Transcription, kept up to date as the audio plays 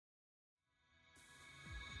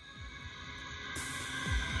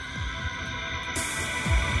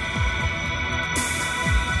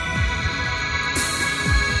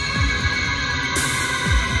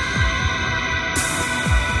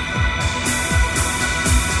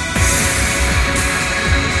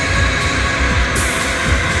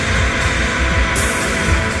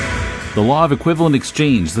The Law of Equivalent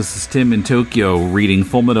Exchange. This is Tim in Tokyo reading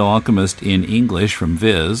FULLMETAL ALCHEMIST in English from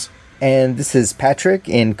Viz. And this is Patrick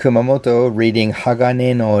in Kumamoto reading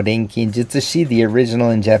Hagane no Renkin Jutsushi, the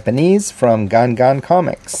original in Japanese, from Gangan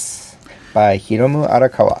Comics by Hiromu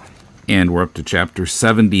Arakawa. And we're up to chapter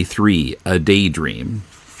 73, A Daydream.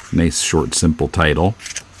 Nice, short, simple title.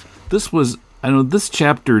 This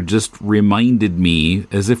chapter just reminded me,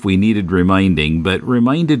 as if we needed reminding, but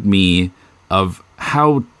reminded me of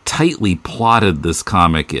how tightly plotted this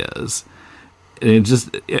comic is. And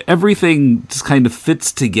everything just kind of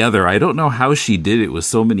fits together. I don't know how she did it with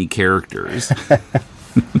so many characters.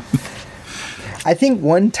 I think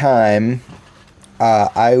one time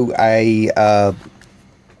I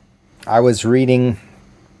was reading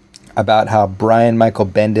about how Brian Michael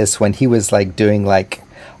Bendis, when he was doing a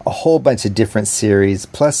whole bunch of different series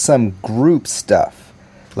plus some group stuff,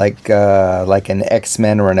 like an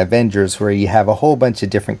X-Men or an Avengers, where you have a whole bunch of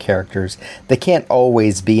different characters. They can't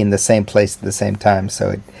always be in the same place at the same time.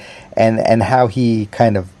 And how he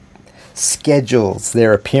kind of schedules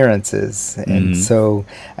their appearances. And so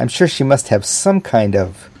I'm sure she must have some kind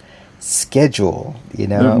of schedule,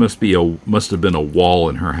 There must have been a wall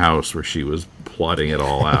in her house where she was plotting it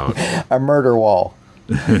all out. A murder wall.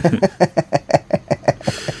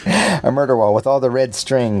 A murder wall with all the red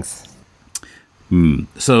strings.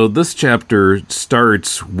 So this chapter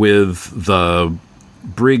starts with the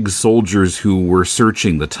Briggs soldiers who were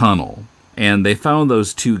searching the tunnel. And they found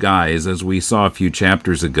those two guys, as we saw a few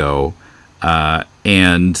chapters ago.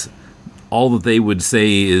 And all that they would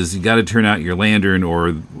say is, you got to turn out your lantern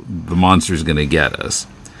or the monster's going to get us.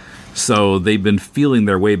 So they've been feeling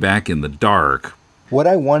their way back in the dark. What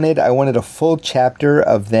I wanted a full chapter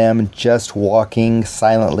of them just walking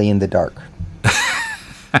silently in the dark.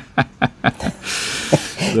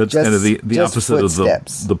 That's kind of the opposite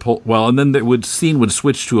footsteps. of the well, and then the scene would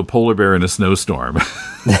switch to a polar bear in a snowstorm.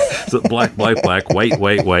 So black, white, white,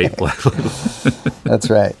 black. That's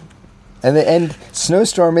right. And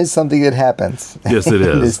snowstorm is something that happens. Yes, it is.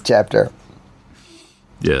 In this chapter.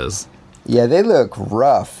 Yes. Yeah, they look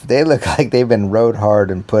rough. They look like they've been rode hard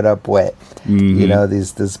and put up wet. Mm-hmm.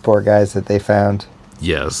 These poor guys that they found.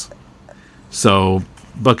 Yes. So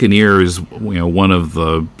Buccaneer is one of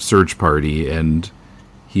the search party, and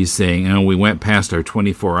he's saying, we went past our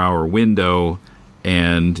 24-hour window,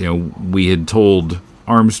 and we had told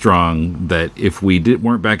Armstrong that if we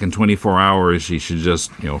weren't back in 24 hours, she should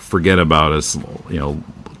just forget about us,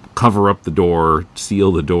 cover up the door,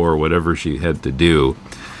 seal the door, whatever she had to do.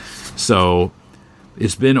 So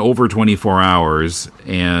it's been over 24 hours,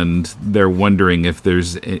 and they're wondering if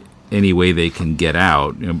there's any way they can get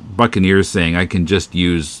out. Buccaneer's saying, I can just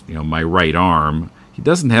use my right arm. He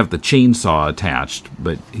doesn't have the chainsaw attached,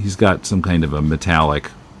 but he's got some kind of a metallic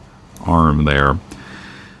arm there.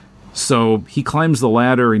 So he climbs the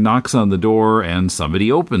ladder, he knocks on the door, and somebody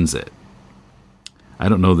opens it. I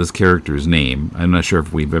don't know this character's name. I'm not sure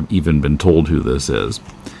if we've even been told who this is.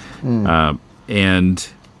 And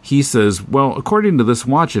he says, well, according to this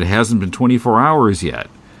watch, it hasn't been 24 hours yet.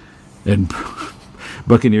 And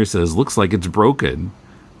Buccaneer says, looks like it's broken.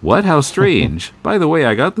 What? How strange. By the way,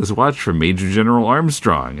 I got this watch from Major General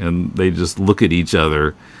Armstrong. And they just look at each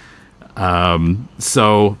other.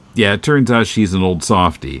 So, yeah, it turns out she's an old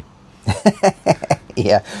softie.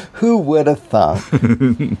 Yeah, who would have thought?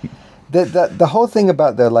 The whole thing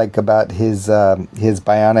about about his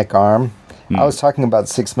bionic arm. I was talking about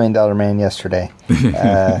 $6 Million Man yesterday.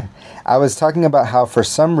 I was talking about how for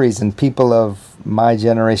some reason people of my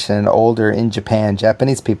generation and older in Japan,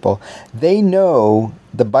 Japanese people, they know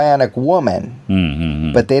the Bionic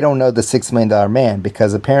Woman, but they don't know the $6 Million Man,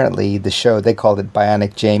 because apparently the show, they called it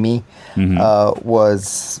Bionic Jamie,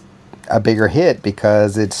 was a bigger hit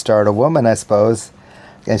because it starred a woman, I suppose,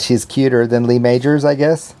 and she's cuter than Lee Majors, I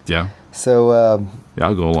guess. Yeah. So yeah,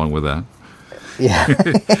 I'll go along with that. Yeah.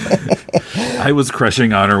 I was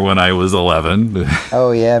crushing on her when I was 11.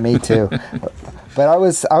 Oh yeah, me too. But I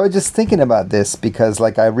was just thinking about this because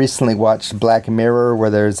I recently watched Black Mirror, where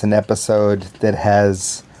there's an episode that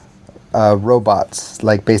has robots,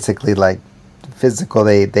 basically physical.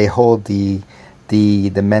 They hold the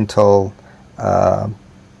mental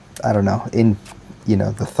I don't know,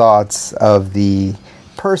 the thoughts of the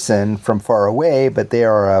person from far away, but they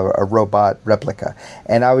are a robot replica.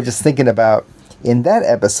 And I was just thinking about, in that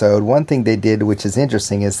episode, one thing they did, which is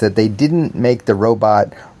interesting, is that they didn't make the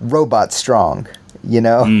robot strong,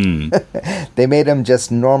 They made them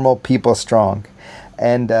just normal people strong.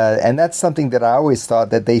 And that's something that I always thought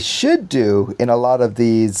that they should do in a lot of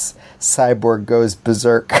these cyborg goes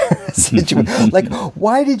berserk situations.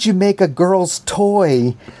 Why did you make a girl's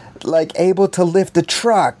toy like able to lift a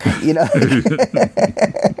truck, you know.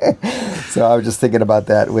 So I was just thinking about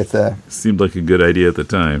that with seemed like a good idea at the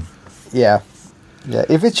time. Yeah.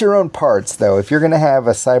 If it's your own parts, though, if you're going to have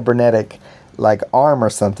a cybernetic like arm or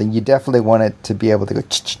something, you definitely want it to be able to go,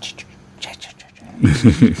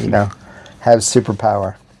 you know, have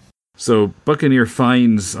superpower. So Buccaneer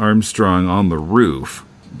finds Armstrong on the roof.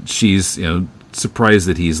 She's, surprised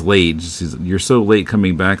that he's late. She says, "You're so late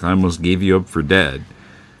coming back, I almost gave you up for dead.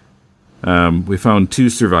 We found 2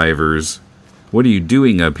 survivors. What are you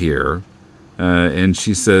doing up here?" And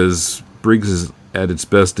she says, "Briggs is at its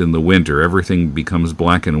best in the winter. Everything becomes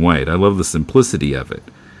black and white. I love the simplicity of it."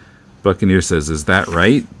 Buccaneer says, "Is that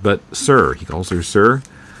right? But, sir," he calls her sir.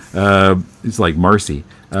 It's like Marcy.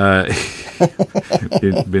 Been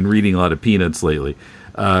reading a lot of Peanuts lately.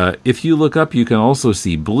 "If you look up, you can also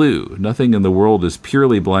see blue. Nothing in the world is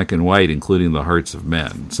purely black and white, including the hearts of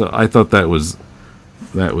men." So I thought that was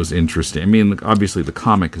interesting. I mean, obviously the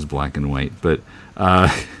comic is black and white, but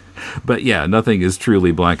yeah, nothing is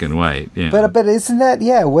truly black and white. Yeah. But isn't that,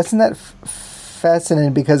 wasn't that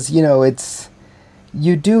fascinating? Because,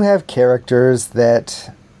 you do have characters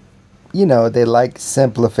that, they like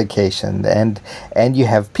simplification, and you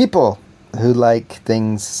have people who like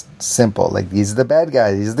things simple, like these are the bad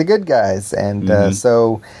guys, these are the good guys, and but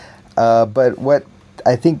what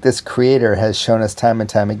I think this creator has shown us time and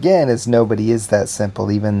time again is nobody is that simple.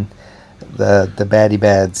 Even the baddie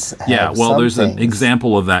bads have there's an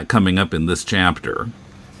example of that coming up in this chapter.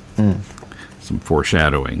 Some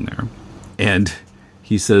foreshadowing there. And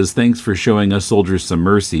he says, "Thanks for showing us soldiers some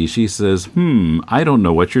mercy." She says, "I don't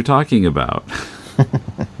know what you're talking about."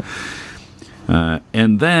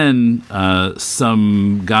 And then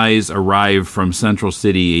some guys arrive from Central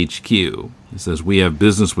City HQ. He says, "We have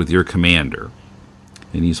business with your commander."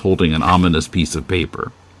 And he's holding an ominous piece of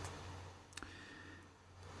paper.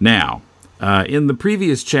 Now, in the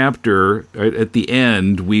previous chapter, at the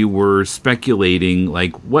end, we were speculating,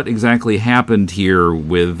 like, what exactly happened here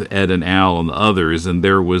with Ed and Al and the others, and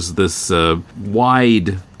there was this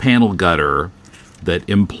wide panel gutter that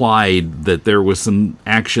implied that there was some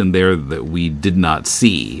action there that we did not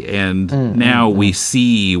see, and now we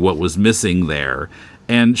see what was missing there.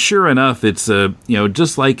 And sure enough, it's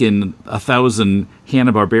just like in 1,000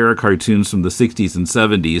 Hanna-Barbera cartoons from the 60s and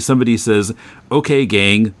 70s, somebody says, "Okay,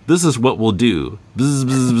 gang, this is what we'll do." Bzz,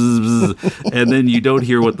 bzz, bzz, bzz. And then you don't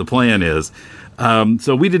hear what the plan is.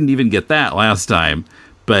 So we didn't even get that last time.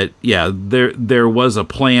 But yeah, there was a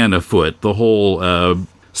plan afoot. The whole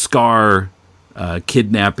Scar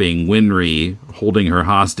kidnapping Winry, holding her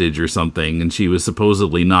hostage or something, and she was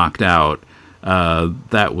supposedly knocked out.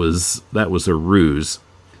 That was a ruse.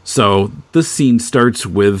 So this scene starts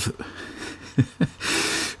with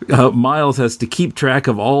Miles has to keep track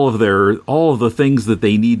of all of the things that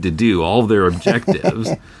they need to do, all of their objectives.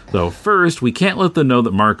 So first, we can't let them know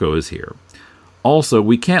that Marco is here. Also,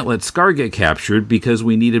 we can't let Scar get captured because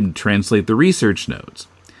we need him to translate the research notes.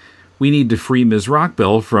 We need to free Ms.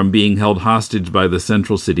 Rockbell from being held hostage by the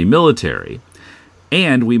Central City military.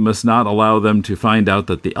 And we must not allow them to find out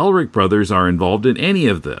that the Elric brothers are involved in any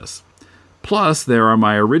of this. Plus, there are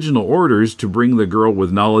my original orders to bring the girl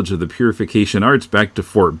with knowledge of the purification arts back to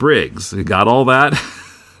Fort Briggs. Got all that?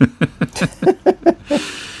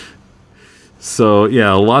 So,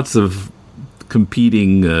 yeah, lots of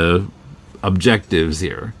competing objectives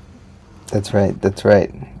here. That's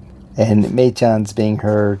right. And Mei-chan's being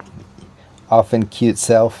her often cute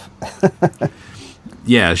self.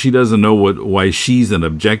 Yeah, she doesn't know why she's an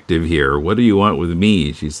objective here. "What do you want with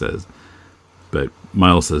me?" she says. But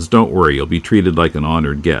Miles says, "Don't worry, you'll be treated like an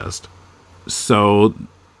honored guest." So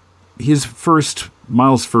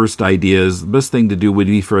Miles' first idea is the best thing to do would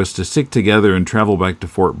be for us to stick together and travel back to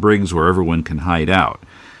Fort Briggs where everyone can hide out.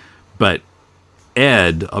 But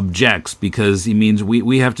Ed objects because he means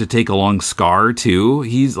we have to take along Scar too.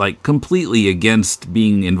 He's like completely against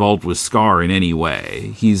being involved with Scar in any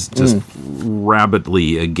way. He's just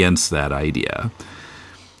rabidly against that idea.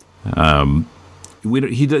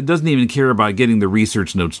 He doesn't even care about getting the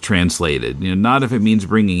research notes translated. Not if it means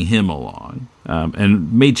bringing him along.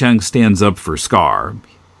 And Mei-chan stands up for Scar.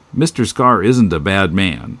 Mr. Scar isn't a bad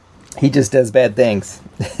man. He just does bad things.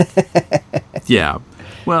 Yeah.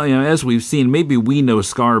 Well, as we've seen, maybe we know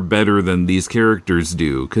Scar better than these characters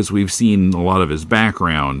do, because we've seen a lot of his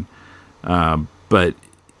background. But,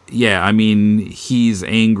 yeah, I mean, he's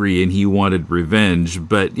angry and he wanted revenge,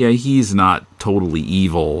 but, yeah, he's not totally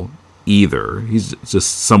evil either. He's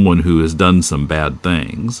just someone who has done some bad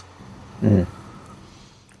things.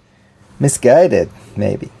 Misguided,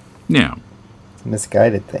 maybe. Yeah.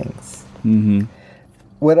 Misguided things.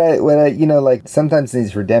 what I like sometimes in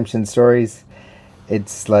these redemption stories,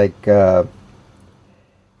 it's like, but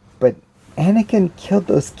Anakin killed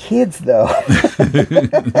those kids though.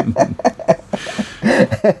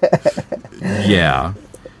 Yeah.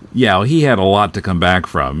 Yeah, well, he had a lot to come back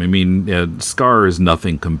from. I mean, Scar is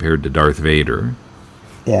nothing compared to Darth Vader.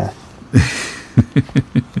 Yeah.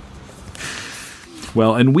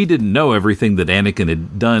 Well, and we didn't know everything that Anakin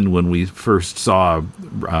had done when we first saw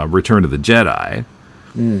Return of the Jedi.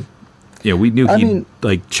 Mm. Yeah, we knew he'd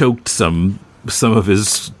choked some of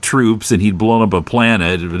his troops and he'd blown up a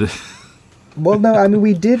planet. Well, no, I mean,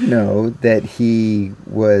 we did know that he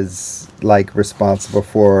was responsible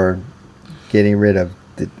for getting rid of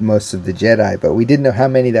most of the Jedi, but we didn't know how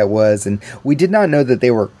many that was, and we did not know that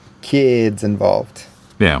they were kids involved.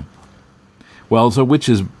 Yeah. Well, so which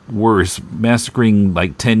is worse, massacring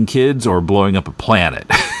 10 kids or blowing up a planet,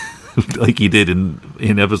 like he did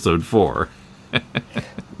in Episode 4?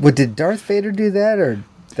 Well, did Darth Vader do that, or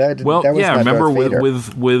that? Well, that was yeah. not Remember Darth Vader.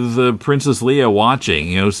 with Princess Leia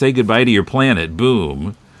watching, say goodbye to your planet.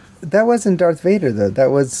 Boom. That wasn't Darth Vader, though.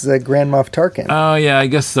 That was Grand Moff Tarkin. Oh, yeah, I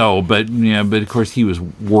guess so. But of course he was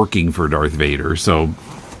working for Darth Vader, so.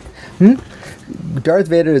 Darth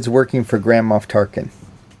Vader is working for Grand Moff Tarkin.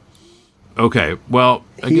 Okay, well,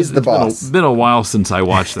 He's the boss. It's been a while since I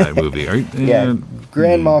watched that movie. Yeah,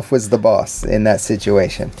 Grand Moff was the boss in that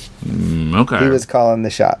situation. Okay. He was calling the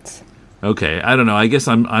shots. Okay, I don't know. I guess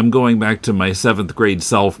I'm going back to my 7th grade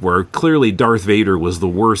self, where clearly Darth Vader was the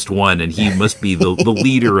worst one, and he must be the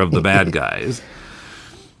leader of the bad guys.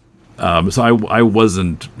 So I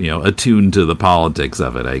wasn't attuned to the politics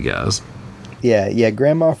of it, I guess. Yeah.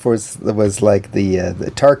 Grand Moff was like the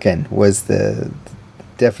Tarkin was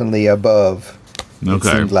definitely above. Okay. It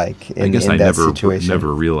seemed like I guess I situation.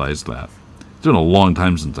 never realized that. It's been a long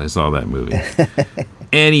time since I saw that movie.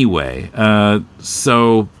 Anyway,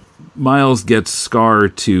 so Miles gets Scar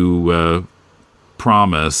to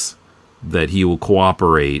promise that he will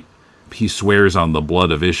cooperate. He swears on the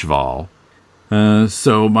blood of Ishval.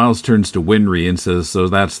 So Miles turns to Winry and says, "So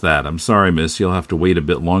that's that. I'm sorry, miss. You'll have to wait a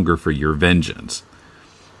bit longer for your vengeance."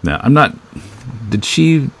 Now, I'm not... Did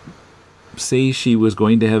she say she was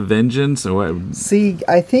going to have vengeance? Or what? See,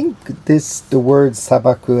 I think the word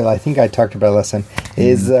sabaku, I think I talked about it last time,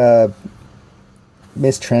 is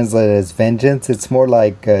mistranslated as vengeance. It's more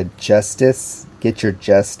like justice. Get your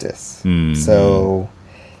justice. Mm-hmm. So,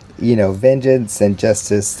 vengeance and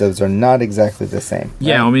justice, those are not exactly the same. Right?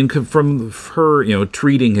 Yeah, I mean, from her,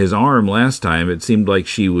 treating his arm last time, it seemed like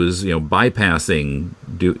she was, bypassing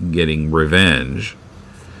getting revenge.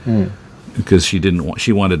 Because she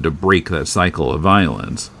wanted to break that cycle of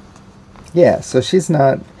violence. Yeah, so she's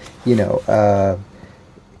not,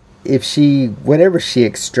 whatever she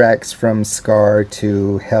extracts from Scar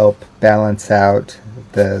to help balance out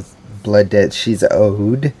the blood debt she's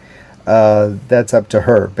owed, that's up to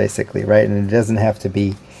her, basically, right? And it doesn't have to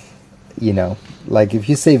be, if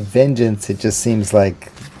you say vengeance, it just seems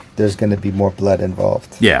like there's going to be more blood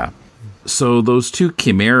involved. Yeah. So those two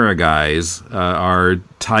Chimera guys are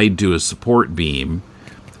tied to a support beam,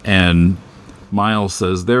 and Miles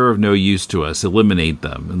says they're of no use to us. Eliminate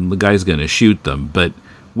them, and the guy's going to shoot them. But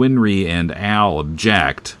Winry and Al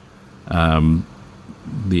object. Do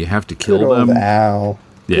you have to kill them? Good old Al.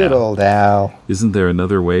 Yeah. Good old Al. Isn't there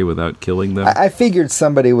another way without killing them? I figured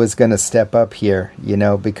somebody was going to step up here,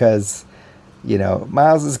 because...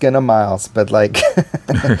 Miles is gonna Miles, but I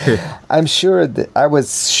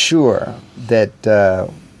was sure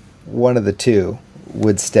that one of the two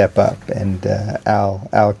would step up, and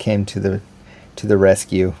Al came to the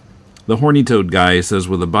rescue. The horny toad guy says,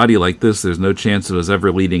 with a body like this, there's no chance of us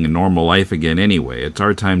ever leading a normal life again anyway. It's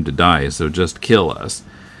our time to die, so just kill us.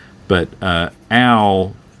 But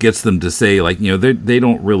Al gets them to say, they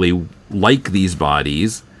don't really like these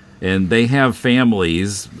bodies. And they have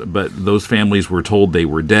families, but those families were told they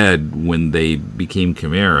were dead when they became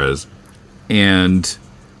chimeras, and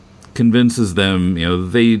convinces them,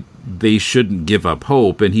 they shouldn't give up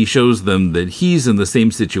hope. And he shows them that he's in the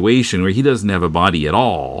same situation where he doesn't have a body at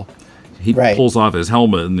all. He pulls off his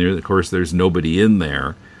helmet, and of course there's nobody in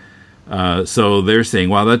there. So they're saying,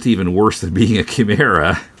 wow, that's even worse than being a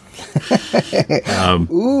chimera.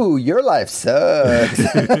 Ooh, your life sucks.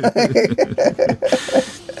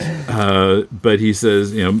 But he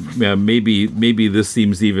says, maybe this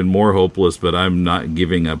seems even more hopeless, but I'm not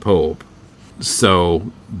giving up hope.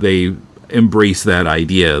 So they embrace that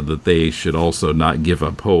idea that they should also not give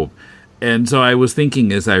up hope. And so I was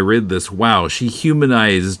thinking as I read this, wow, she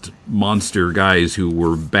humanized monster guys who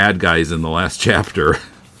were bad guys in the last chapter.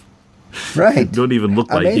 Right. Don't even look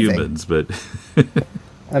like humans, but...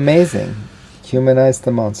 Amazing. Humanize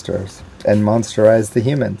the monsters and monsterize the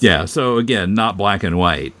humans. Yeah, so again, not black and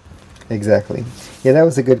white. Exactly. Yeah, that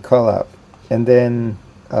was a good call out. And then,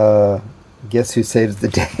 guess who saves the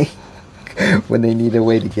day when they need a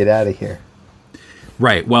way to get out of here?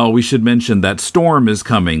 Right. Well, we should mention that storm is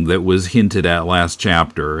coming that was hinted at last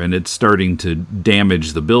chapter, and it's starting to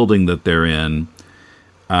damage the building that they're in.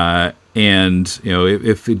 And,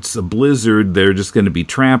 if it's a blizzard, they're just going to be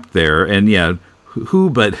trapped there. And yeah,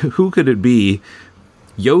 who could it be?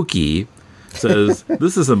 Yoki says,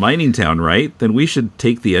 this is a mining town, right? Then we should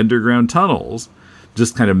take the underground tunnels.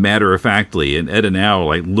 Just kind of matter-of-factly. And Ed and Al,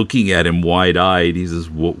 looking at him wide-eyed, he says,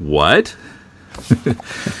 what?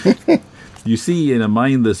 You see, in a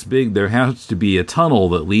mine this big, there has to be a tunnel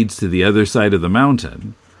that leads to the other side of the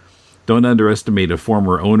mountain. Don't underestimate a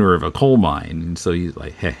former owner of a coal mine. And so he's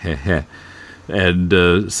like, heh, heh, heh.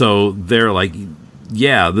 And so they're like,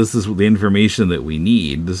 yeah, this is the information that we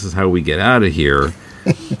need. This is how we get out of here.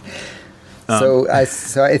 So I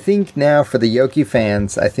think now for the Yoki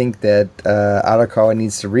fans, I think that Arakawa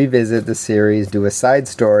needs to revisit the series, do a side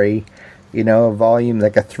story, a volume,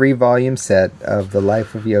 like a 3-volume set of the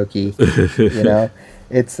life of Yoki.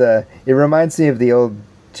 It reminds me of the old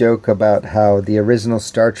joke about how the original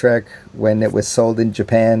Star Trek, when it was sold in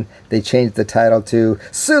Japan, they changed the title to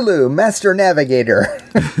Sulu, Master Navigator.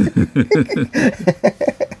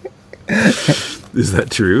 Is that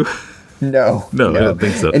true? No, I don't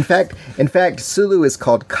think so. In fact, Sulu is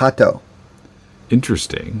called Kato.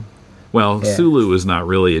 Interesting. Well, yeah. Sulu is not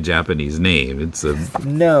really a Japanese name. It's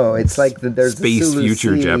like there's space a Sulu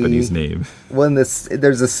future sea. Japanese name. Well,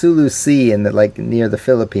 there's a Sulu Sea in near the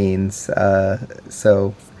Philippines.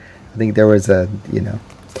 So I think there was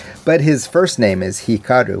but his first name is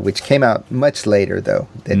Hikaru, which came out much later though.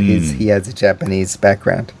 That he has a Japanese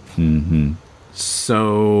background. Mm-hmm.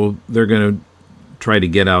 So they're going to try to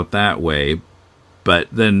get out that way, but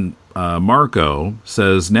then Marco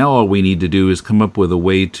says now all we need to do is come up with a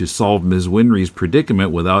way to solve Ms. Winry's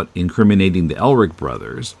predicament without incriminating the Elric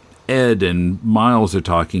brothers. Ed and Miles are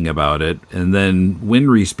talking about it, and then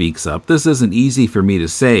Winry speaks up. This isn't easy for me to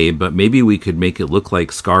say, but maybe we could make it look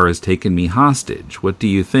like Scar has taken me hostage. What do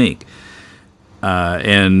you think?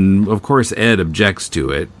 And of course Ed objects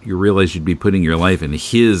to it. You realize you'd be putting your life in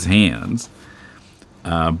his hands.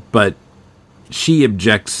 But she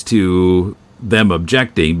objects to them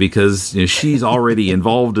objecting because she's already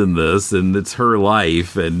involved in this and it's her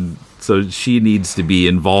life, and so she needs to be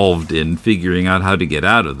involved in figuring out how to get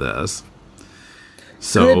out of this.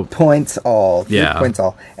 So good points all. Yeah. Good points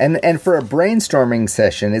all. And for a brainstorming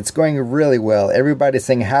session, it's going really well. Everybody's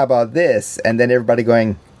saying, how about this? And then everybody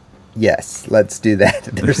going, yes, let's do that.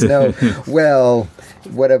 There's no, well,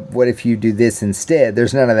 what if you do this instead?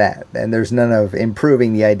 There's none of that. And there's none of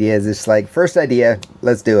improving the ideas. It's like, first idea,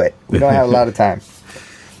 let's do it. We don't have a lot of time.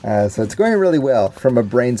 So it's going really well from a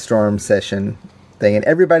brainstorm session thing. And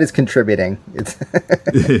everybody's contributing.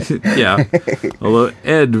 Yeah. Although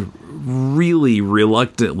Ed really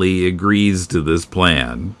reluctantly agrees to this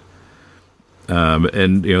plan.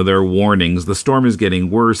 And there are warnings. The storm is getting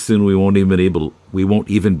worse. Soon we won't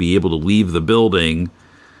even be able to leave the building.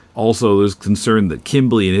 Also, there's concern that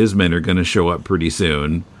Kimberly and his men are going to show up pretty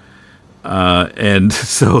soon. And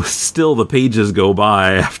so still the pages go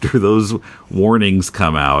by after those warnings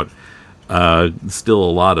come out. Still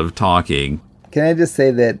a lot of talking. Can I just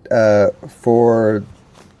say that for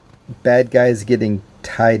bad guys getting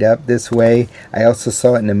tied up this way, I also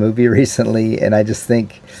saw it in a movie recently, and I just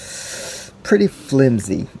think pretty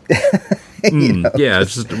flimsy. Yeah,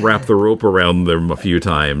 just wrap the rope around them a few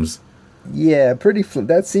times. Yeah,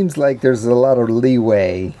 that seems like there's a lot of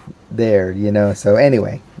leeway there, So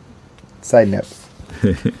anyway, side note.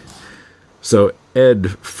 So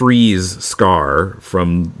Ed frees Scar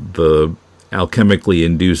from the alchemically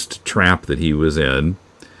induced trap that he was in.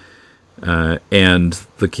 And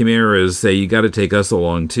the Chimeras say, you got to take us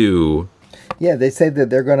along too. Yeah, they say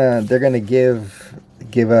that they're gonna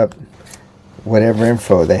give up whatever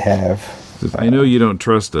info they have. I know you don't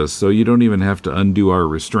trust us, so you don't even have to undo our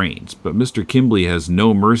restraints. But Mr. Kimberly has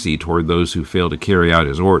no mercy toward those who fail to carry out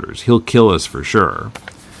his orders. He'll kill us for sure.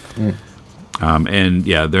 And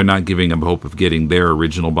yeah, they're not giving up hope of getting their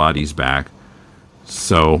original bodies back.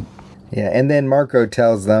 So yeah, and then Marco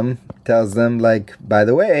tells them, like, by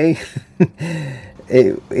the way,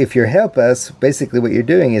 if you help us, basically what you're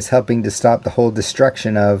doing is helping to stop the whole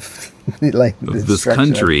destruction of this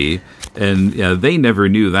country. And yeah, they never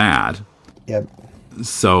knew that. Yep.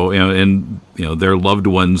 So, their loved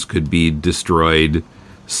ones could be destroyed.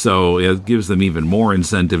 So it gives them even more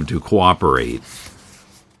incentive to cooperate.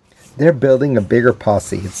 they're building a bigger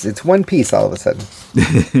posse. It's one piece all of a sudden.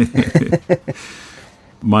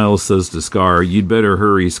 Miles says to Scar, "You'd better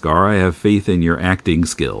hurry, Scar. I have faith in your acting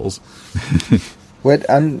skills." What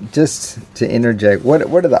I'm just to interject. What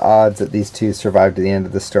are the odds that these two survive to the end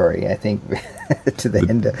of the story? I think to the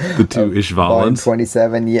end of the two Ishvalans.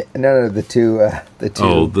 27. Yeah, no, the two.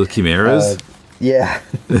 Oh, the Chimeras. Yeah.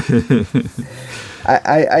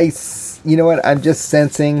 I, you know what? I'm just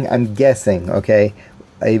sensing. I'm guessing. Okay,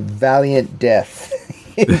 a valiant death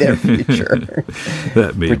in their future.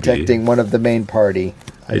 That may protecting one of the main party.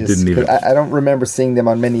 I don't remember seeing them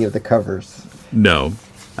on many of the covers. No.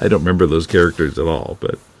 I don't remember those characters at all,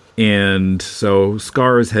 and so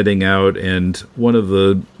Scar is heading out, and one of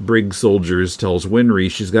the brig soldiers tells Winry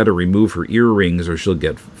she's got to remove her earrings or she'll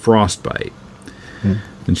get frostbite.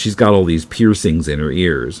 And she's got all these piercings in her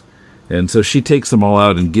ears. And so she takes them all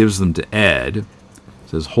out and gives them to Ed.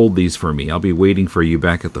 Says, "Hold these for me. I'll be waiting for you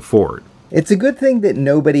back at the fort." It's a good thing that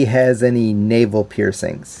nobody has any navel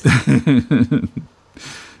piercings.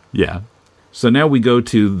 Yeah. So now we go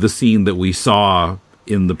to the scene that we saw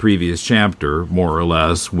in the previous chapter, more or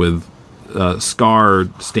less, with Scar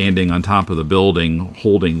standing on top of the building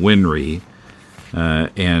holding Winry,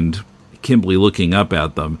 and Kimberly looking up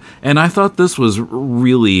at them. And I thought this was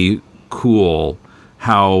really cool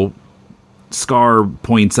how Scar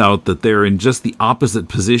points out that they're in just the opposite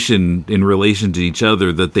position in relation to each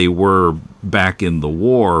other that they were back in the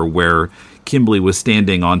war, where Kimberly was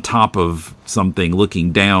standing on top of something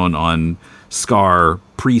looking down on Scar,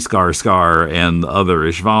 Scar, and the other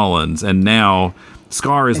Ishvalans, and now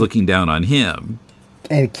Scar is looking down on him.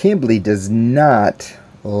 And Kimberly does not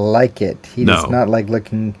like it. He does not like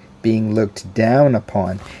being looked down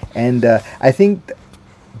upon. And I think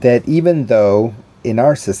that even though in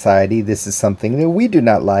our society this is something that we do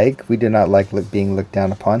not like being looked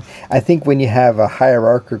down upon, I think when you have a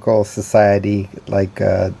hierarchical society like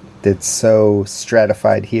that's so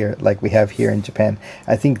stratified here, like we have here in Japan,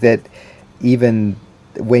 I think that even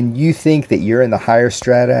when you think that you're in the higher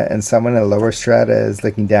strata and someone in the lower strata is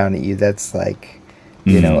looking down at you, that's like,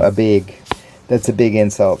 that's a big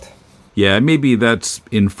insult. Yeah, maybe that's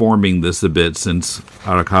informing this a bit since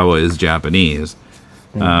Arakawa is Japanese.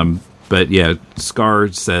 But yeah, Scar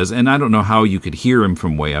says, and I don't know how you could hear him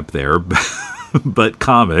from way up there, but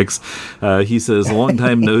comics, he says, "Long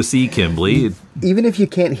time no see, Kimberly." Even if you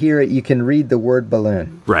can't hear it, you can read the word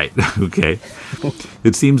balloon. Right, okay.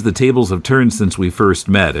 It seems the tables have turned since we first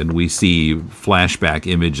met, and we see flashback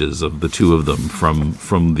images of the two of them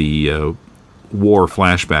from the war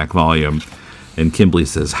flashback volume. And Kimberly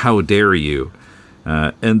says, "How dare you?"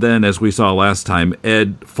 And then, as we saw last time,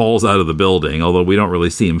 Ed falls out of the building, although we don't really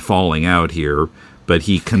see him falling out here, but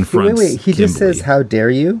he confronts Wait, he Kimberly. Just says, "How dare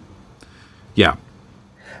you?" Yeah.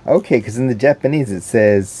 Okay, because in the Japanese it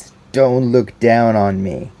says, "Don't look down on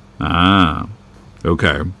me." Ah,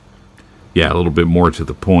 okay. Yeah, a little bit more to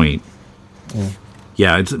the point.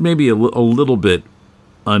 Yeah, it's maybe a little bit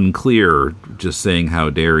unclear just saying "how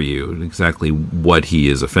dare you," exactly what he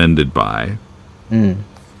is offended by.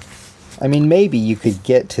 I mean, maybe you could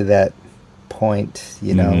get to that point,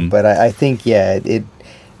 but I think,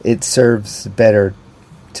 it serves better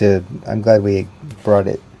to... I'm glad we brought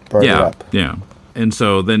it up. Yeah. And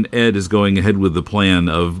so then Ed is going ahead with the plan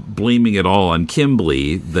of blaming it all on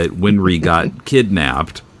Kimberly that Winry got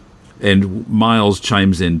kidnapped. And Miles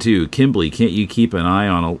chimes in too. "Kimberly, can't you keep an eye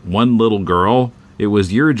on one little girl? It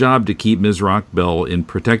was your job to keep Ms. Rockbell in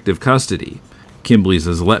protective custody." Kimberly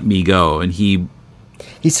says, "Let me go." And he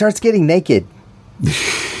starts getting naked.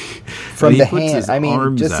 From the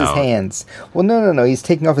hand. Just out. His hands. Well, no. He's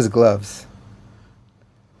taking off his gloves.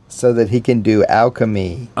 So that he can do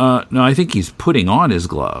alchemy. No, I think he's putting on his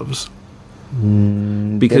gloves.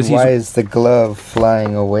 Because then why is the glove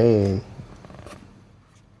flying away?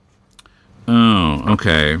 Oh,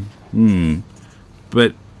 okay.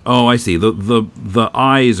 But I see. The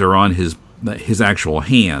eyes are on his actual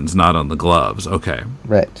hands, not on the gloves. Okay.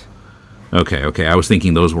 Right. Okay. I was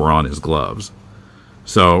thinking those were on his gloves.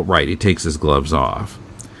 So, right, he takes his gloves off.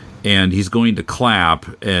 And he's going to clap,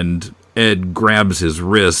 and Ed grabs his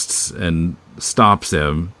wrists and stops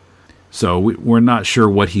him. So we're not sure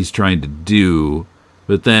what he's trying to do.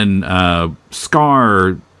 But then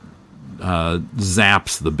Scar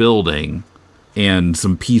zaps the building, and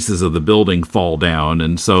some pieces of the building fall down.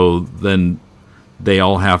 And so then they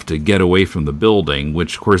all have to get away from the building,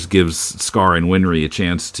 which, of course, gives Scar and Winry a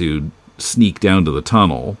chance to sneak down to the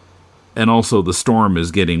tunnel. And also the storm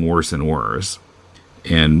is getting worse and worse.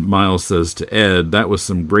 And Miles says to Ed, "That was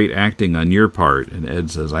some great acting on your part." And Ed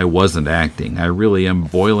says, "I wasn't acting. I really am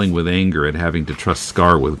boiling with anger at having to trust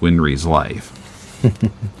Scar with Winry's life."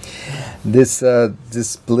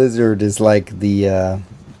 This blizzard is like the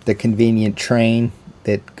convenient train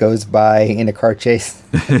that goes by in a car chase.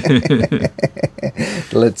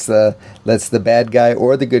 lets the bad guy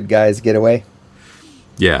or the good guys get away.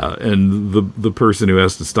 Yeah, and the person who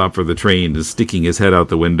has to stop for the train is sticking his head out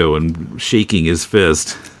the window and shaking his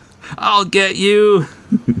fist. I'll get you!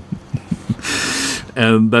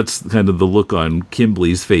 And that's kind of the look on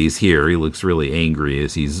Kimbley's face here. He looks really angry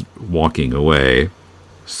as he's walking away.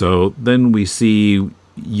 So then we see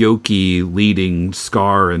Yoki leading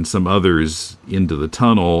Scar and some others into the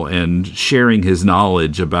tunnel and sharing his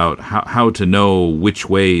knowledge about how to know which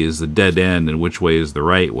way is the dead end and which way is the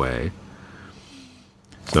right way.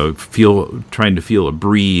 So trying to feel a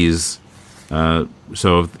breeze.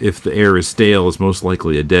 So if the air is stale, it's most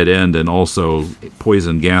likely a dead end, and also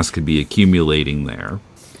poison gas could be accumulating there.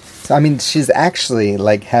 So, I mean, she's actually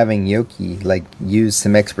like having Yoki like use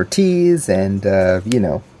some expertise and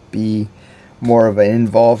be more of an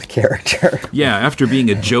involved character. Yeah, after being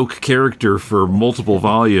a joke character for multiple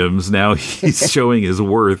volumes, now he's showing his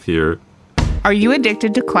worth here. Are you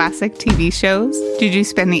addicted to classic TV shows? Did you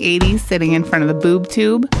spend the 80s sitting in front of the boob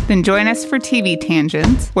tube? Then join us for TV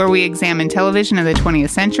Tangents, where we examine television of the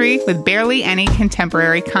 20th century with barely any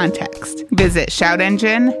contemporary context. Visit Shout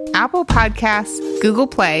Engine, Apple Podcasts, Google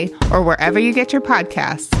Play, or wherever you get your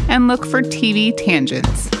podcasts, and look for TV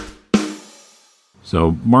Tangents.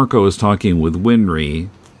 So Marco is talking with Winry,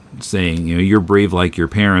 saying, you're brave like your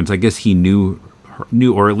parents. I guess he knew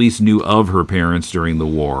or at least knew of her parents during the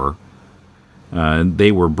war.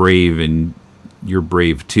 They were brave, and you're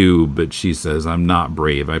brave too, but she says, I'm not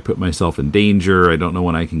brave. I put myself in danger. I don't know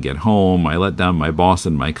when I can get home. I let down my boss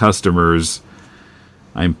and my customers.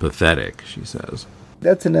 I'm pathetic, she says.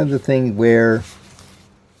 That's another thing where,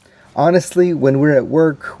 honestly, when we're at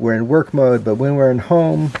work, we're in work mode, but when we're at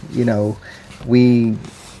home, we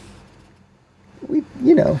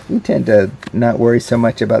tend to not worry so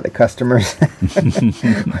much about the customers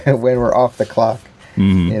when we're off the clock,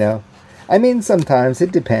 I mean, sometimes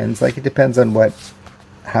it depends. Like, it depends on what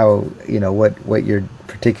your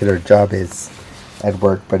particular job is at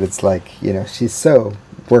work. But it's like, she's so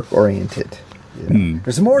work-oriented.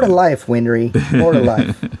 There's more to life, Winry. More to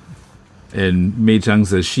life. And Mei Chang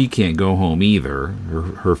says she can't go home either.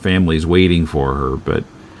 Her family's waiting for her, but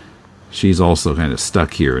she's also kind of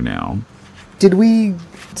stuck here now. Did we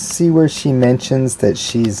see where she mentions that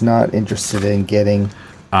she's not interested in getting...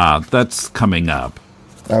 That's coming up.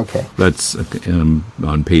 Okay. That's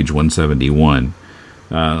on page 171.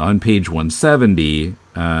 On page 170,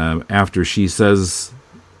 after she says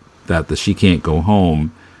that she can't go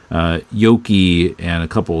home, Yoki and a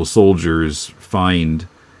couple of soldiers find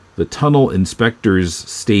the tunnel inspector's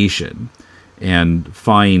station and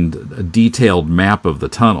find a detailed map of the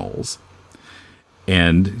tunnels.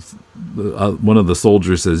 And one of the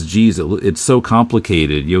soldiers says, geez, it's so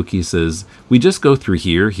complicated. Yoki says, we just go through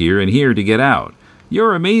here, here, and here to get out.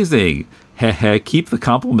 You're amazing. Keep the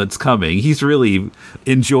compliments coming. He's really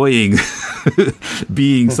enjoying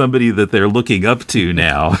being somebody that they're looking up to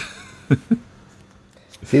now.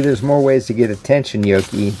 See, there's more ways to get attention,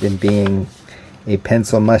 Yoki, than being a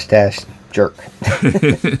pencil mustache jerk.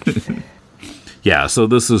 Yeah, so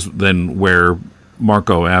this is then where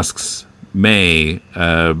Marco asks May,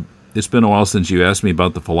 it's been a while since you asked me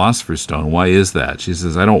about the Philosopher's Stone. Why is that? She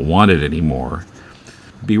says, I don't want it anymore.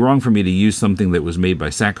 It'd be wrong for me to use something that was made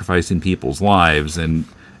by sacrificing people's lives, and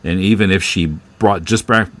even if she brought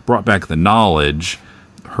back the knowledge,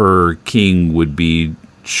 her king would be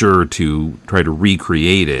sure to try to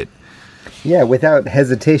recreate it. Yeah, without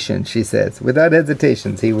hesitation, she says. Without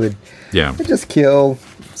hesitations, he would just kill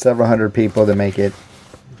several hundred people to make it.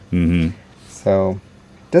 Mm-hmm. So,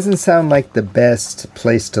 doesn't sound like the best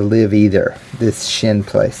place to live either, this Shin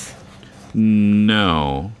place.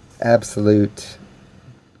 No. Absolute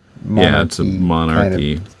monarchy. Yeah, it's a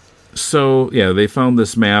monarchy. Kind of. So, yeah, they found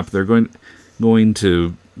this map. They're going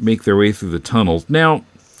to make their way through the tunnels. Now,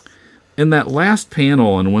 in that last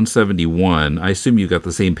panel on 171, I assume you got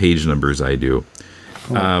the same page numbers I do.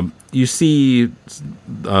 You see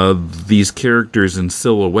these characters in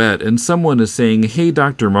silhouette, and someone is saying, hey,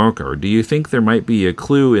 Dr. Marco, do you think there might be a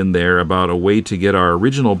clue in there about a way to get our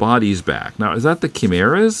original bodies back? Now, is that the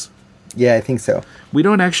chimeras? Yeah, I think so. We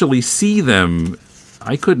don't actually see them.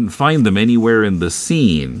 I couldn't find them anywhere in the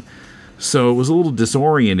scene. So it was a little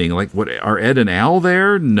disorienting. Like, what, are Ed and Al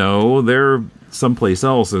there? No, they're someplace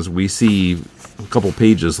else, as we see a couple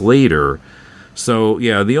pages later. So,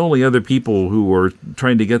 yeah, the only other people who are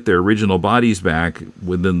trying to get their original bodies back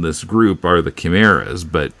within this group are the chimeras,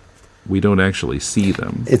 but we don't actually see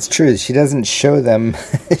them. It's true. She doesn't show them.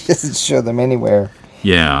 She doesn't show them anywhere.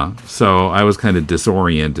 Yeah, so I was kind of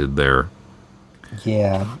disoriented there.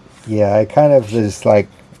 Yeah, I kind of just like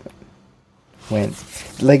went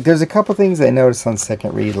like. There's a couple things I noticed on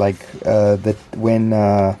second read, like that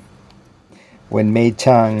when Mei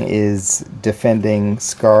Chang is defending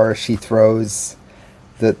Scar, she throws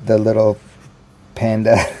the little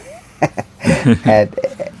panda at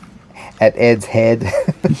Ed's head.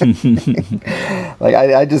 Like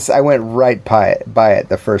I went right by it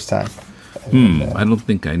the first time. I don't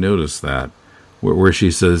think I noticed that. Where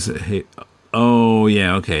she says, "Hey, oh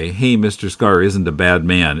yeah, okay. Hey, Mr. Scar isn't a bad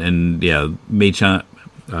man," and yeah,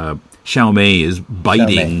 Xiao Mei is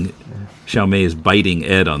biting. Xiao Mei is biting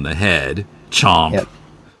Ed on the head. Chomp.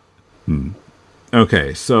 Yep.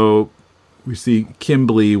 Okay, so we see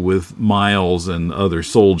Kimberly with Miles and other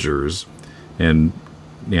soldiers, and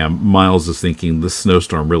yeah, Miles is thinking this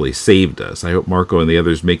snowstorm really saved us. I hope Marco and the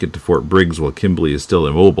others make it to Fort Briggs while Kimberly is still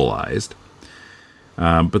immobilized.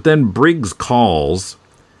 But then Briggs calls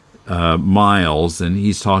Miles, and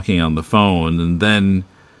he's talking on the phone, and then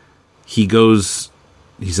he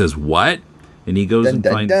says, "What?" And he goes and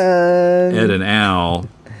finds Ed and Al,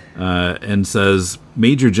 and says,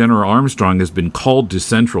 "Major General Armstrong has been called to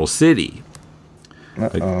Central City."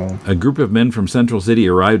 A group of men from Central City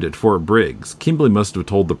arrived at Fort Briggs. Kimberly must have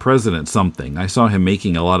told the president something. I saw him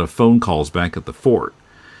making a lot of phone calls back at the fort.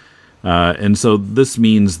 And so this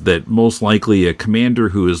means that most likely a commander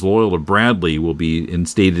who is loyal to Bradley will be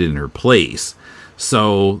instated in her place.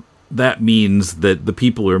 So that means that the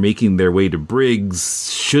people who are making their way to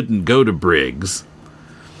Briggs shouldn't go to Briggs.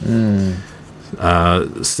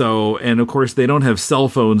 So, and of course they don't have cell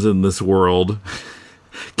phones in this world.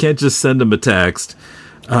 Can't just send them a text.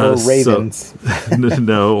 Or ravens. So,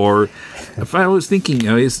 no, or if I was thinking,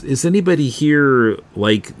 is anybody here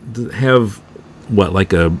like have what,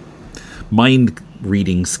 like a mind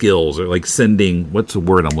reading skills, or like sending, what's the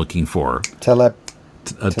word I'm looking for?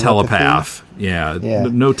 A telepath. Yeah.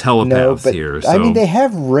 No telepaths here. So. I mean, they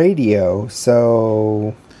have radio,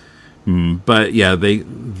 so. But yeah,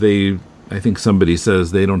 they. I think somebody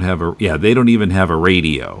says they don't have they don't even have a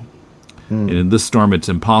radio. And in this storm, it's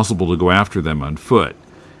impossible to go after them on foot.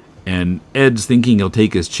 And Ed's thinking he'll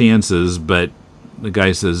take his chances, but the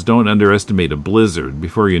guy says, "Don't underestimate a blizzard.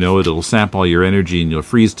 Before you know it, it'll sap all your energy and you'll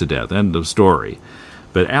freeze to death." End of story.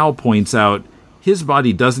 But Al points out his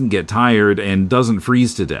body doesn't get tired and doesn't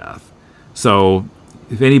freeze to death. So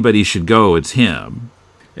if anybody should go, it's him.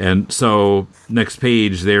 And so next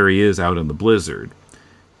page, there he is out in the blizzard.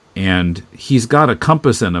 And he's got a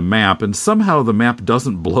compass and a map, and somehow the map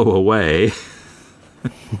doesn't blow away.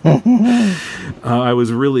 I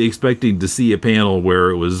was really expecting to see a panel where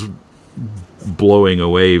it was blowing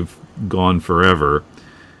away, gone forever.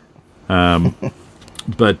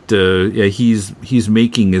 But he's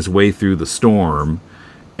making his way through the storm,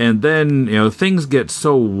 and then things get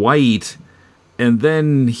so white, and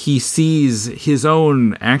then he sees his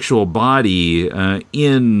own actual body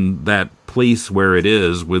in that place where it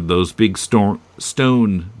is, with those big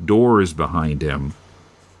stone doors behind him,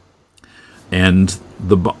 and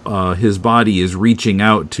his body is reaching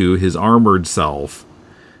out to his armored self,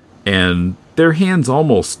 and their hands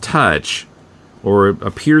almost touch, or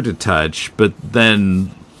appear to touch, but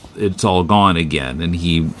then it's all gone again, and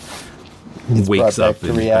he wakes up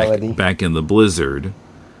back in the blizzard.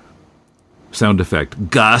 Sound effect,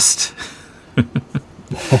 gust.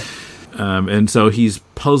 And so he's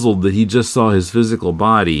puzzled that he just saw his physical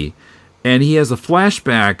body, and he has a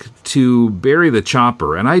flashback to Barry the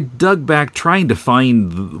Chopper, and I dug back trying to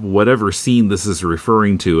find whatever scene this is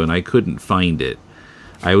referring to, and I couldn't find it.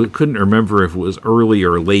 I couldn't remember if it was early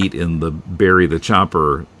or late in the Barry the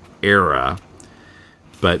Chopper era,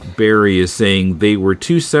 but Barry is saying they were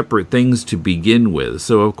two separate things to begin with,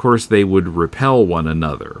 so of course they would repel one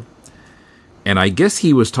another. And I guess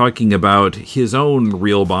he was talking about his own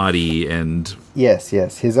real body and... Yes,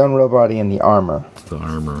 his own real body and the armor. The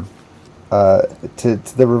armor. To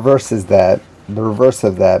the reverse of that,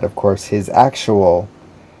 of course, his actual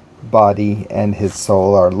body and his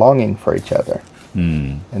soul are longing for each other.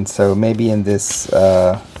 And so maybe in this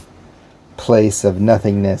place of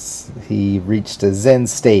nothingness, he reached a Zen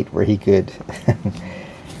state where he could,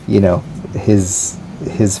 his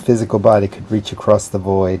physical body could reach across the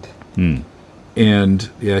void. And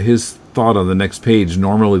his thought on the next page,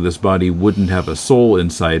 normally this body wouldn't have a soul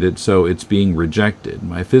inside it, so it's being rejected.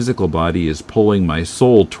 My physical body is pulling my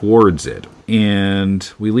soul towards it. And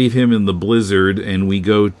we leave him in the blizzard, and we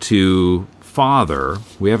go to Father.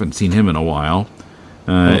 We haven't seen him in a while.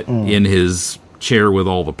 In his chair with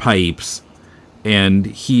all the pipes. And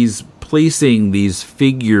he's placing these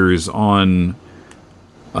figures on,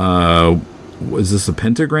 was this a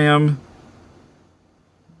pentagram?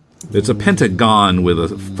 It's a pentagon with a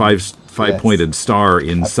five-pointed star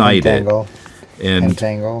inside it. And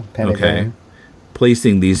pentagon. Okay.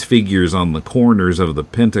 Placing these figures on the corners of the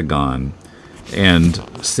pentagon and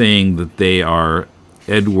saying that they are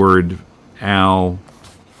Edward Al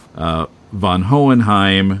von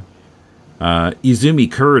Hohenheim,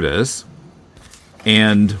 Izumi Curtis,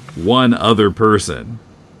 and one other person,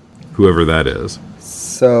 whoever that is.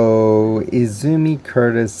 So Izumi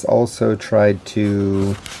Curtis also tried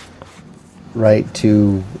to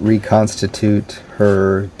reconstitute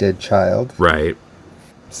her dead child. Right.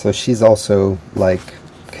 So she's also, like,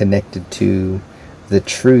 connected to the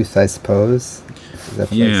truth, I suppose.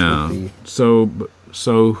 Yeah. So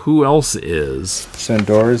who else is?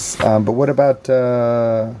 Indoors. But what about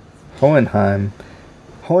Hohenheim?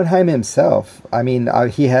 Hohenheim himself. I mean,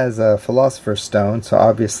 he has a Philosopher's Stone, so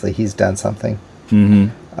obviously he's done something.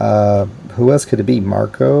 Mm-hmm. Who else could it be?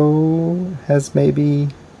 Marco has maybe?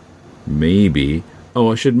 Maybe.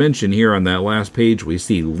 Oh, I should mention here on that last page we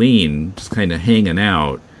see Lean just kind of hanging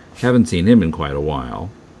out. Haven't seen him in quite a while.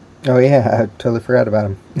 Oh, yeah. I totally forgot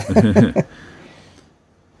about him.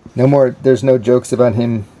 No more. There's no jokes about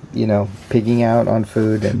him, pigging out on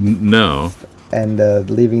food. And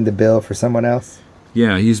leaving the bill for someone else.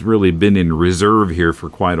 Yeah, he's really been in reserve here for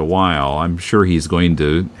quite a while. I'm sure he's going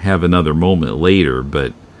to have another moment later,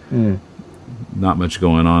 but not much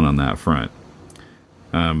going on that front.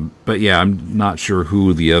 But yeah, I'm not sure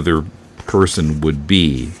who the other person would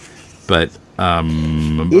be. But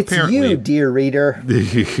it's you, dear reader.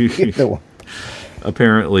 You're the one.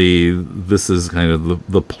 Apparently, this is kind of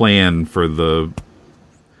the plan for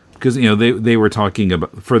because they were talking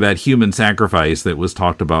about for that human sacrifice that was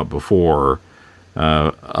talked about before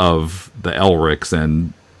of the Elrics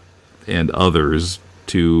and others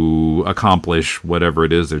to accomplish whatever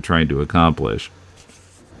it is they're trying to accomplish.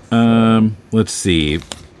 Let's see.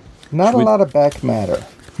 Not a lot of back matter.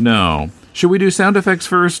 No. Should we do sound effects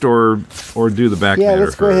first or do the back matter first? Yeah,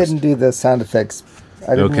 let's go ahead and do the sound effects.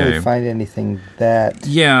 I didn't really find anything that...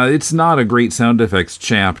 Yeah, it's not a great sound effects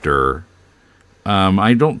chapter.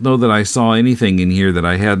 I don't know that I saw anything in here that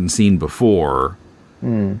I hadn't seen before.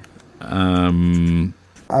 I'm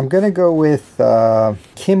going to go with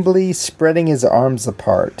Kimberly spreading his arms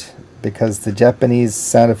apart because the Japanese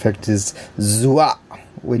sound effect is zua,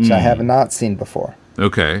 which I have not seen before.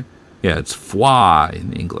 Okay. Yeah, it's fwa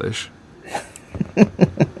in English.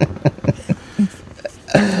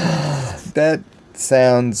 That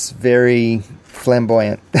sounds very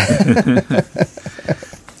flamboyant.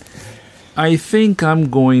 I think I'm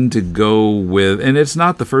going to go with, and it's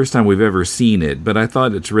not the first time we've ever seen it, but I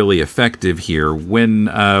thought it's really effective here. When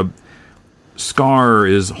Scar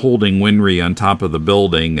is holding Winry on top of the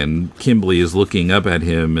building and Kimberly is looking up at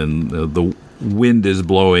him and the wind is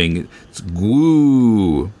blowing, it's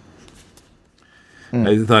woo.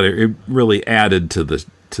 I thought it really added to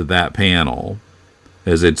that panel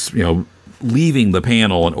as it's, leaving the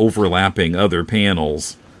panel and overlapping other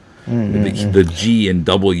panels. The G and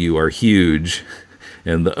W are huge,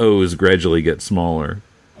 and the O's gradually get smaller.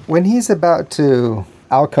 When he's about to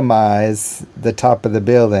alchemize the top of the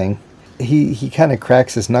building, he kind of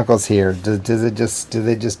cracks his knuckles here. Do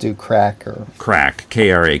they just do crack or crack?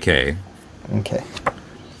 K-R-A-K. Okay.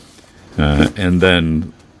 And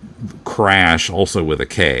then crash also with a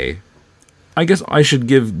K. I guess I should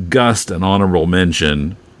give Gust an honorable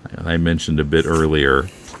mention. I mentioned a bit earlier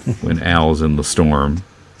when Al's in the storm.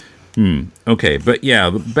 Okay, but yeah,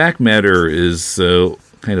 the back matter is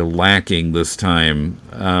kind of lacking this time.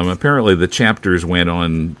 Apparently the chapters went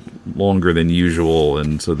on longer than usual,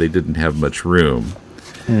 and so they didn't have much room.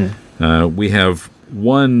 We have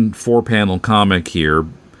one 4-panel comic here.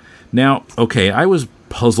 Now, okay, I was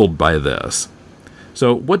puzzled by this.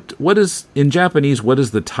 So what is, in Japanese, what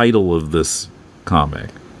is the title of this comic?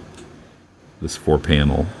 This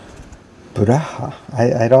 4-panel? Braha.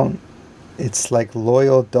 I don't... It's like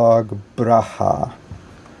Loyal Dog Braha.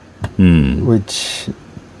 Which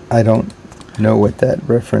I don't know what that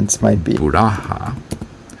reference might be. Braha.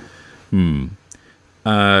 In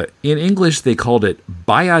English, they called it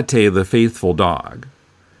Bayate the Faithful Dog.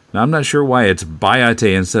 Now, I'm not sure why it's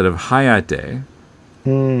Bayate instead of Hayate.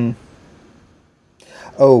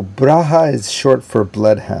 Oh, Braha is short for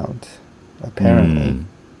Bloodhound, apparently.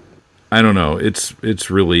 I don't know. It's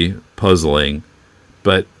really puzzling.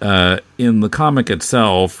 But in the comic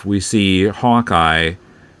itself, we see Hawkeye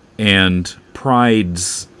and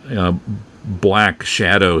Pride's black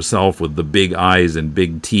shadow self with the big eyes and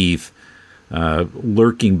big teeth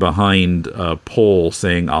lurking behind a pole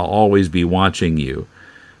saying, "I'll always be watching you."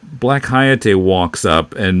 Black Hayate walks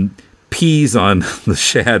up and pees on the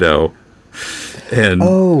shadow. And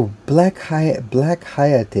Black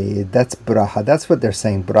Hayate. That's Braha. That's what they're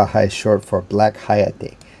saying. Braha is short for Black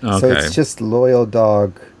Hayate. Okay. So it's just loyal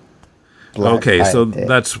dog. Black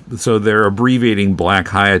Hayate. So they're abbreviating Black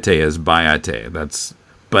Hayate as Bayate.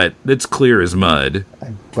 But it's clear as mud.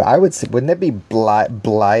 I would say, wouldn't it be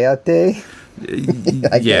Blayate?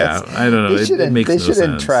 Yeah, I don't know. They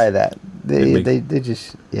shouldn't try that. They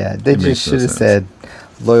just should have said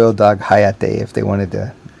loyal dog Hayate if they wanted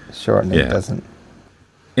to shorten it. It doesn't.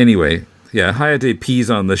 Anyway, Hayate pees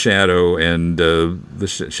on the shadow, and the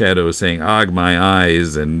shadow is saying, "Ag, my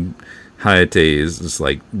eyes," and Hayate is just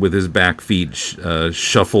like with his back feet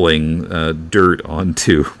shuffling dirt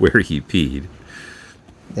onto where he peed.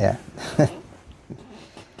 Yeah.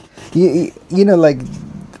 you know, like,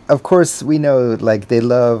 of course we know, like, they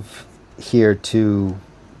love here to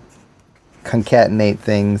concatenate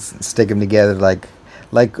things, stick them together, like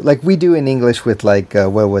we do in English with, like,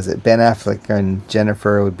 what was it? Ben Affleck and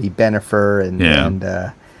Jennifer would be Benifer and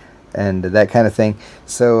that kind of thing.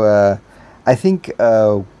 So I think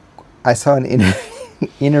I saw an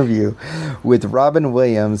interview with Robin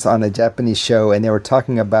Williams on a Japanese show, and they were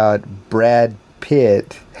talking about Brad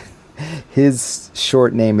Pitt. His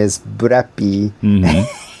short name is Brappi.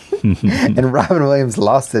 Mm-hmm. And Robin Williams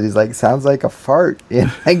lost it. He's like, sounds like a fart.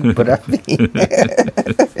 Like Brappi.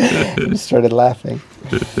 He started laughing.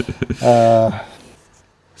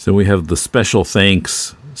 So we have the special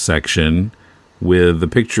thanks section with the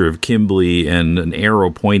picture of Kimberly and an arrow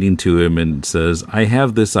pointing to him, and says, "I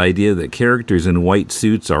have this idea that characters in white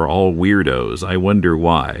suits are all weirdos. I wonder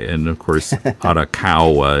why." And of course,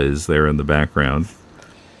 Arakawa is there in the background.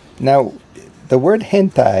 Now, the word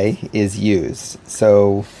hentai is used,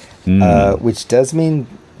 so which does mean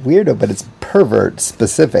weirdo, but it's pervert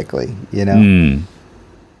specifically, you know? Mm.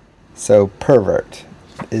 So pervert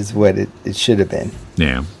is what it should have been.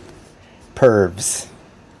 Yeah. Pervs.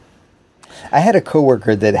 I had a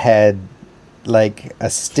coworker that had, like, a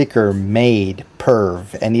sticker made,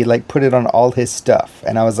 perv, and he, like, put it on all his stuff.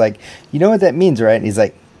 And I was like, "You know what that means, right?" And he's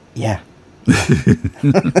like, "Yeah." I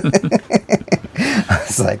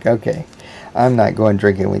was like, "Okay, I'm not going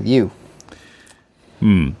drinking with you."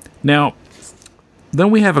 Now,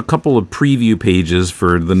 then we have a couple of preview pages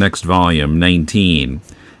for the next volume, 19.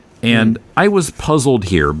 And I was puzzled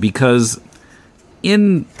here because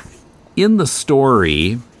in the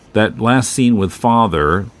story, that last scene with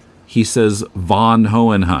Father, he says von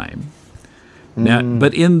Hohenheim. Now,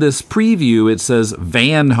 but in this preview, it says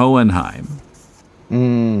Van Hohenheim.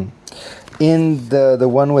 In the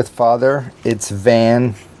one with Father, it's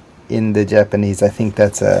Van in the Japanese. I think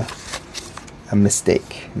that's a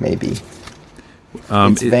mistake, maybe.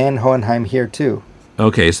 It's Van Hohenheim here, too.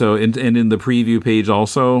 Okay, so and in the preview page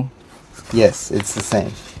also? Yes, it's the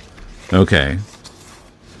same. Okay.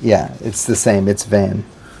 Yeah, it's the same. It's Van.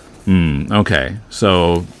 Okay,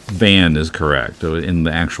 so Van is correct. In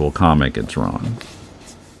the actual comic, it's wrong.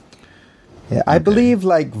 Yeah, I believe,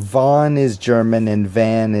 like, Von is German and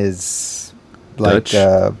Van is, like,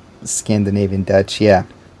 Dutch? Scandinavian Dutch. Yeah.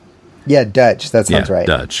 Yeah, Dutch. That sounds right.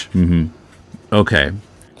 Dutch. Mm-hmm. Okay.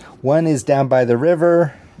 One is down by the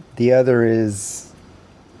river. The other is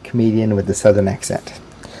comedian with the southern accent.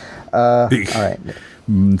 All right.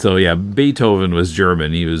 So, yeah, Beethoven was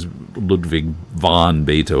German. He was Ludwig von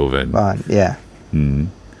Beethoven. Von, yeah. And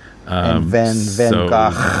Van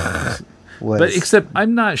Gogh was... But except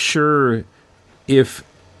I'm not sure if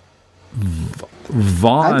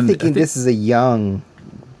Von... I'm thinking this is a young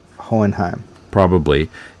Hohenheim. Probably.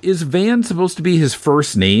 Is Van supposed to be his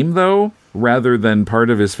first name, though, rather than part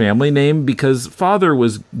of his family name? Because Father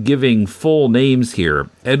was giving full names here.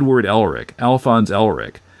 Edward Elric, Alphonse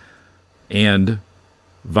Elric, and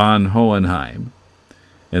von Hohenheim,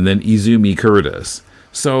 and then Izumi Curtis.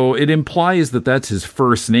 So it implies that that's his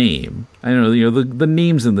first name. I don't know, the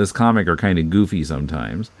names in this comic are kind of goofy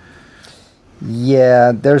sometimes.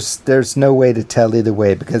 Yeah, there's no way to tell either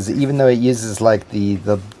way, because even though it uses, like,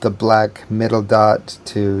 the black middle dot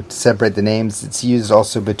to separate the names, it's used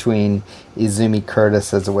also between Izumi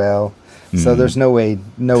Curtis as well. So there's no way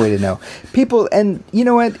to know. People, and you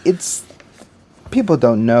know what? People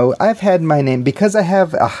don't know. I've had my name, because I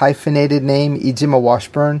have a hyphenated name, Ijima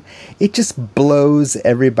Washburn, it just blows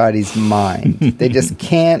everybody's mind. They just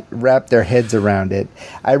can't wrap their heads around it.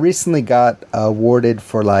 I recently got awarded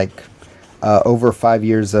for, like, over 5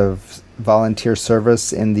 years of volunteer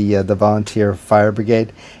service in the volunteer fire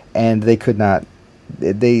brigade, and they could not.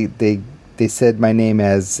 They said my name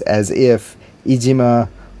as if Ijima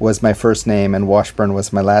was my first name and Washburn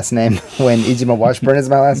was my last name when Ijima Washburn is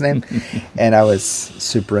my last name. And I was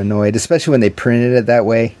super annoyed, especially when they printed it that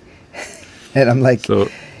way. And I'm like, so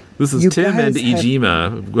this is Tim and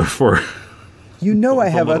Ijima for. You know, I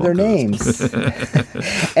have other names.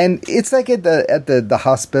 And it's like at the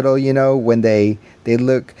hospital, you know, when they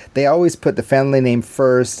look, they always put the family name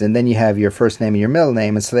first, and then you have your first name and your middle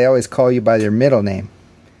name, and so they always call you by your middle name.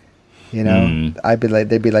 You know,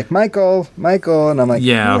 they'd be like, Michael, and I'm like,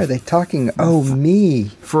 yeah. Who are they talking? Oh, me.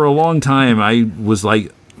 For a long time, I was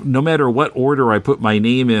like, no matter what order I put my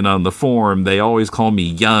name in on the form, they always call me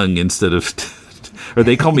Young instead of, or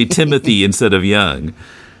they call me Timothy instead of Young,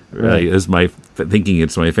 right? As my thinking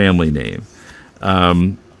it's my family name. I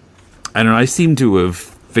don't know. I seem to have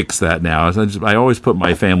fixed that now. I always put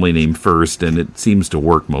my family name first, and it seems to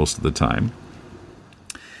work most of the time.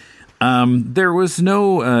 There was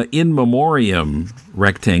no in memoriam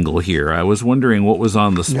rectangle here. I was wondering what was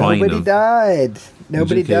on the spine. Nobody died.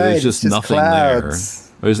 Nobody died. There's just nothing clouds.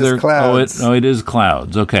 there. Is there? Clouds. It is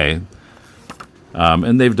clouds. Okay.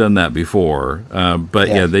 And they've done that before. But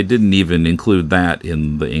yeah, they didn't even include that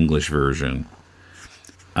in the English version.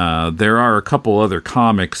 There are a couple other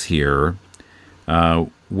comics here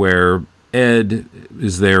where Ed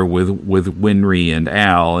is there with Winry and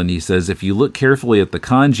Al, and he says, if you look carefully at the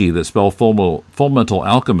kanji that spell Fullmetal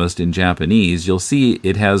Alchemist in Japanese, you'll see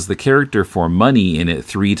it has the character for money in it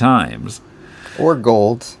 3 times. Or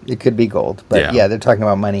gold. It could be gold. But yeah, they're talking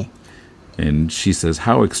about money. And she says,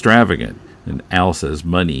 how extravagant. And Al says,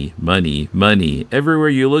 money, money, money. Everywhere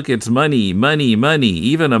you look, it's money, money, money.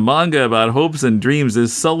 Even a manga about hopes and dreams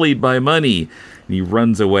is sullied by money. And he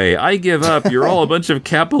runs away. I give up. You're all a bunch of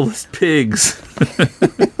capitalist pigs.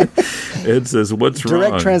 Ed says, what's wrong?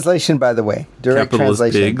 Direct translation, by the way. Direct capitalist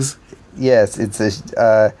translation. Pigs? Yes, it's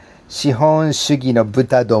a Shihon Shugi no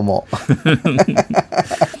Buta Domo.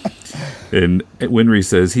 And Winry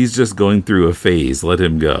says, he's just going through a phase. Let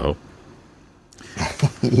him go.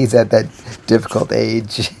 He's at that difficult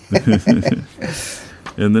age.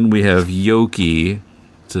 And then we have Yoki.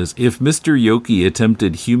 It says, if Mr. Yoki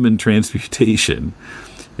attempted human transmutation,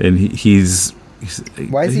 and he's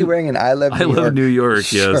why is he wearing an I Love New York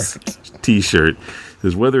shirt? Yes, T-shirt.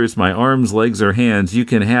 Says, whether it's my arms, legs, or hands, you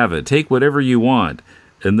can have it. Take whatever you want.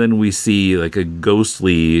 And then we see like a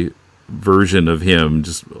ghostly version of him,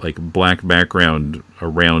 just like black background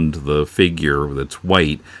around the figure that's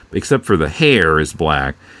white, except for the hair is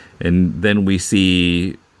black. And then we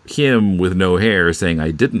see him with no hair saying,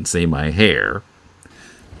 I didn't say my hair.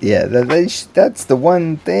 Yeah, that's the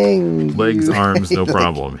one thing. Legs, arms, no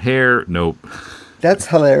problem. Hair, nope. That's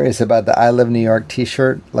hilarious about the I Love New York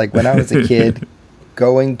t-shirt. Like when I was a kid,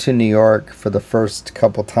 going to New York for the first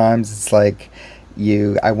couple times, it's like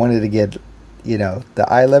I wanted to get, you know,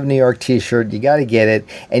 the I Love New York t-shirt. You got to get it.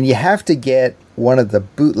 And you have to get one of the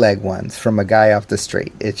bootleg ones from a guy off the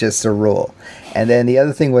street. It's just a rule. And then the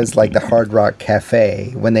other thing was like the Hard Rock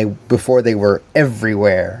Cafe before they were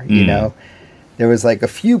everywhere, you know. There was like a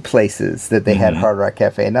few places that they had Hard Rock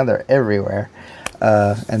Cafe. Now they're everywhere.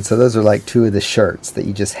 And so those are like 2 of the shirts that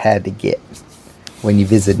you just had to get when you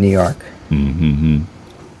visit New York. Mm-hmm.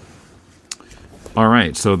 All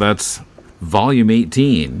right. So that's volume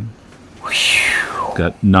 18.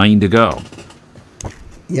 Got 9 to go.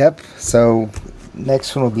 Yep. So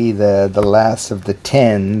next one will be the last of the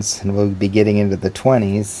 10s, and we'll be getting into the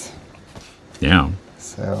 20s. Yeah.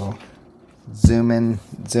 So zoom in.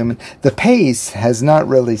 The pace has not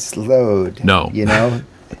really slowed. No. You know,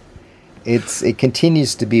 it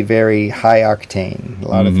continues to be very high octane. A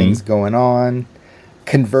lot of things going on.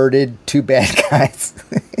 Converted 2 bad guys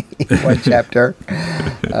in one chapter.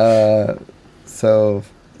 So,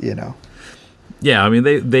 you know. Yeah, I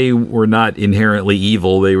mean, they were not inherently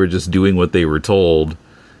evil. They were just doing what they were told.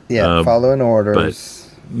 Yeah, following orders.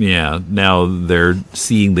 But, yeah, now they're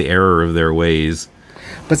seeing the error of their ways.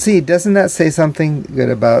 But see, doesn't that say something good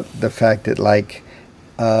about the fact that, like,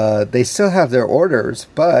 they still have their orders,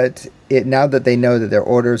 but now that they know that their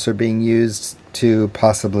orders are being used to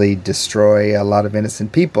possibly destroy a lot of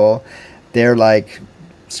innocent people, they're like,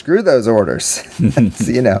 screw those orders.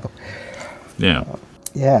 You know. Yeah.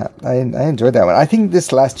 Yeah, I enjoyed that one. I think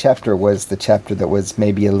this last chapter was the chapter that was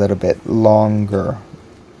maybe a little bit longer,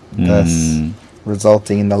 thus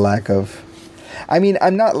resulting in the lack of... I mean,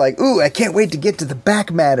 I'm not like, ooh, I can't wait to get to the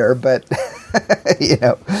back matter, but, you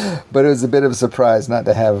know, but it was a bit of a surprise not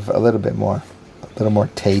to have a little more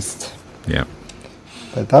taste. Yeah.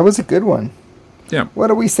 But that was a good one. Yeah. What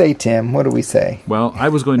do we say, Tim? What do we say? Well, I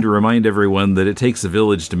was going to remind everyone that it takes a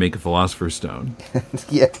village to make a philosopher's stone.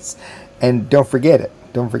 Yes. And don't forget it.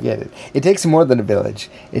 Don't forget it. It takes more than a village.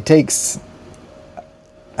 It takes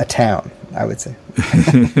a town, I would say.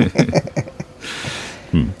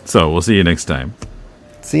 So we'll see you next time.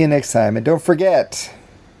 See you next time. And don't forget,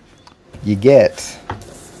 you get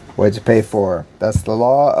what you pay for. That's the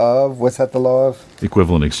law of, what's that the law of?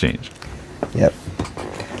 Equivalent exchange. Yep.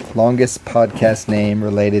 Longest podcast name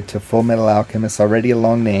related to Full Metal Alchemist. Already a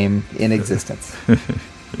long name in existence.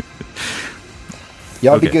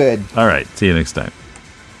 Y'all be good. All right. See you next time.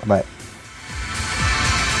 Bye.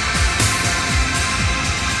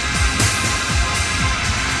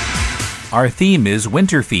 Our theme is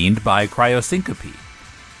Winter Fiend by Cryosyncope.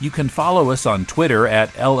 You can follow us on Twitter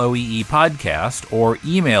at LOEE Podcast or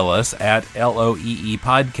email us at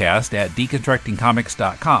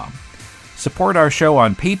loeepodcast@deconstructingcomics.com. Support our show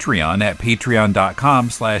on Patreon at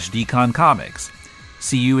patreon.com/deconcomics.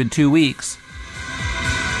 See you in 2 weeks.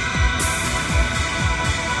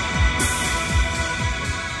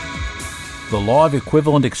 The Law of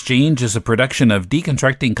Equivalent Exchange is a production of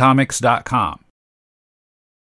deconstructingcomics.com.